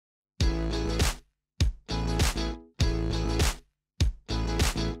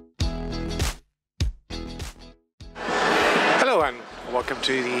Welcome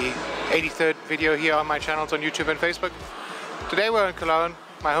to the 83rd video here on my channels on YouTube and Facebook. Today we're in Cologne,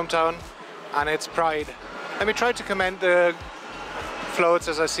 my hometown, and it's Pride. Let me try to comment the floats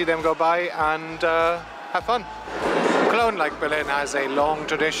as I see them go by and have fun. Cologne, like Berlin, has a long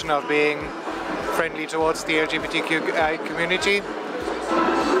tradition of being friendly towards the LGBTQ community.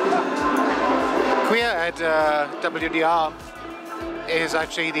 Queer at WDR is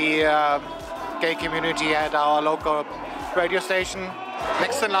actually the gay community at our local radio station.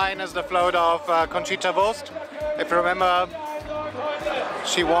 Next in line is the float of Conchita Wurst. If you remember,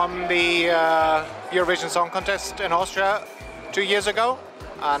 she won the Eurovision Song Contest in Austria 2 years ago,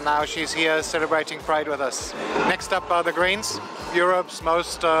 and now she's here celebrating Pride with us. Next up are the Greens, Europe's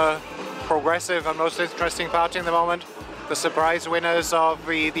most progressive and most interesting party in the moment. The surprise winners of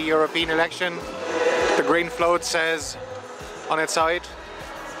the European election. The green float says on its side,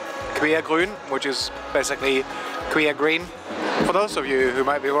 Queer Grün, which is basically queer green. For those of you who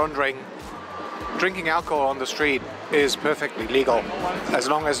might be wondering, drinking alcohol on the street is perfectly legal, as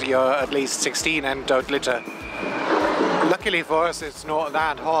long as you're at least 16 and don't litter. Luckily for us, it's not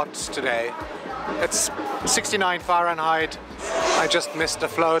that hot today. It's 69 Fahrenheit. I just missed a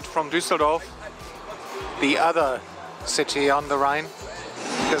float from Düsseldorf, the other city on the Rhine.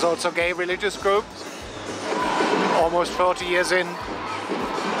 There's also gay religious groups. Almost 40 years in,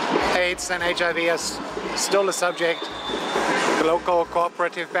 AIDS and HIV is still a subject. The local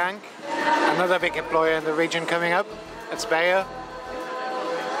cooperative bank, another big employer in the region coming up, it's Bayer.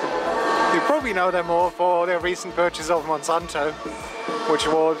 You probably know them more for their recent purchase of Monsanto, which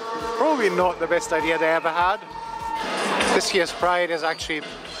was probably not the best idea they ever had. This year's Pride is actually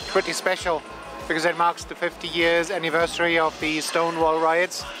pretty special because it marks the 50 years anniversary of the Stonewall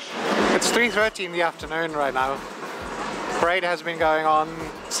riots. It's 3:30 in the afternoon right now. Parade has been going on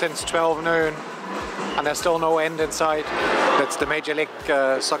since 12 noon and there's still no end in sight. That's the Major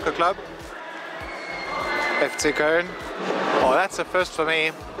League Soccer Club, FC Köln. Oh, that's a first for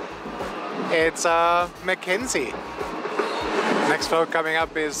me. It's Mackenzie. Next float coming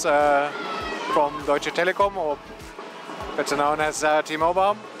up is from Deutsche Telekom, or better known as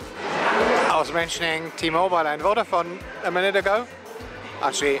T-Mobile. I was mentioning T-Mobile and Vodafone a minute ago.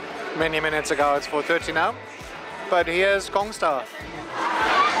 Actually, many minutes ago. It's 4:30 now. But here's Kongstar,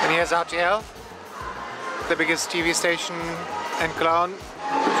 and here's RTL, the biggest TV station in Cologne,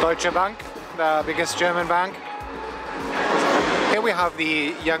 Deutsche Bank, the biggest German bank. Here we have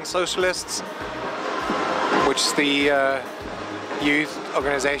the Young Socialists, which is the youth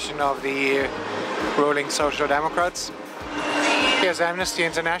organization of the ruling Social Democrats. Here's Amnesty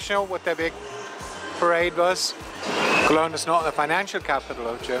International with their big parade bus. Cologne is not the financial capital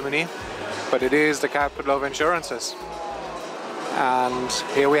of Germany, but it is the capital of insurances. And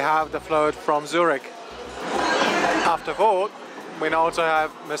here we have the float from Zurich. After Ford, we also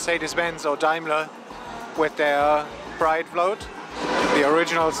have Mercedes-Benz or Daimler with their Pride float. The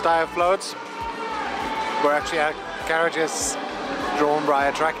original style floats were actually carriages drawn by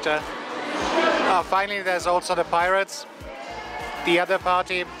a tractor. Finally, there's also the Pirates, the other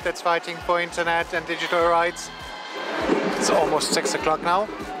party that's fighting for internet and digital rights. It's almost 6 o'clock now.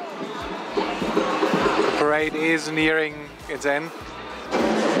 The parade is nearing its end.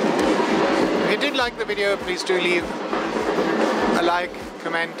 If you did like the video, please do leave a like,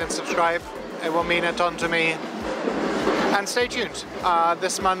 comment and subscribe. It will mean a ton to me. And stay tuned.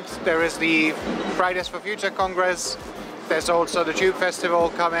 This month there is the Fridays for Future Congress. There's also the Tube Festival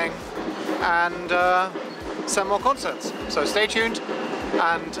coming and some more concerts. So stay tuned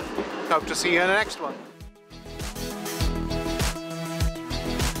and hope to see you in the next one.